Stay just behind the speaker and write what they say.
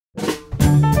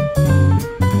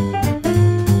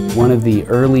One of the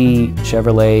early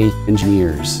Chevrolet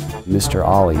engineers, Mr.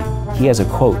 Ollie, he has a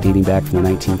quote dating back from the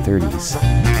 1930s.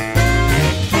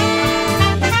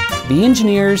 The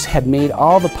engineers had made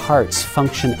all the parts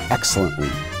function excellently,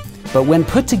 but when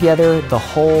put together, the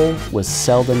whole was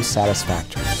seldom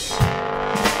satisfactory.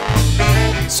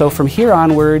 So from here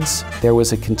onwards, there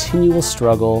was a continual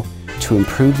struggle to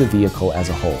improve the vehicle as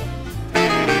a whole.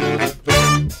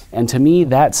 And to me,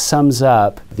 that sums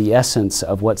up the essence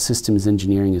of what systems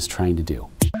engineering is trying to do.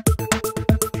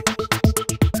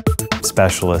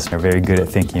 Specialists are very good at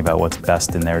thinking about what's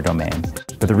best in their domain,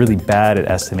 but they're really bad at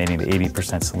estimating the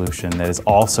 80% solution that is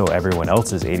also everyone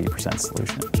else's 80%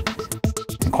 solution.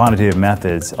 And quantitative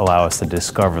methods allow us to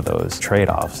discover those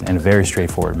trade-offs in a very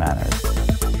straightforward manner.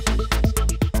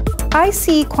 I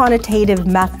see quantitative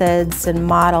methods and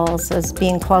models as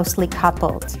being closely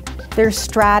coupled. There's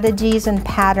strategies and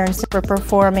patterns for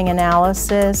performing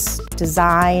analysis,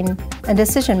 design, and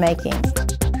decision-making.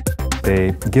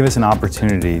 They give us an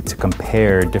opportunity to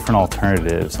compare different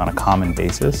alternatives on a common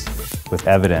basis with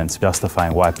evidence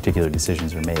justifying why particular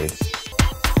decisions are made.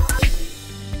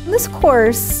 In this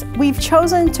course, we've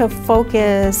chosen to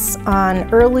focus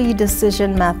on early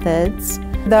decision methods,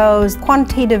 those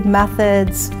quantitative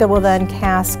methods that will then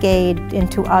cascade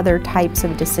into other types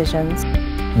of decisions.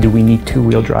 Do we need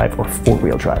two-wheel drive or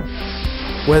four-wheel drive?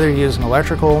 Whether you use an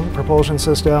electrical propulsion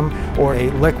system or a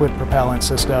liquid propellant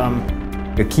system.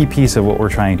 A key piece of what we're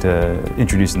trying to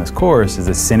introduce in this course is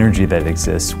the synergy that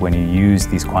exists when you use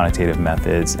these quantitative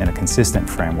methods in a consistent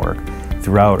framework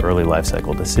throughout early life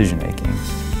cycle decision making.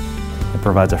 It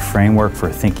provides a framework for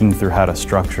thinking through how to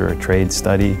structure a trade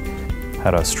study,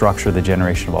 how to structure the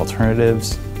generation of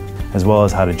alternatives, as well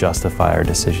as how to justify our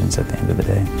decisions at the end of the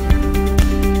day.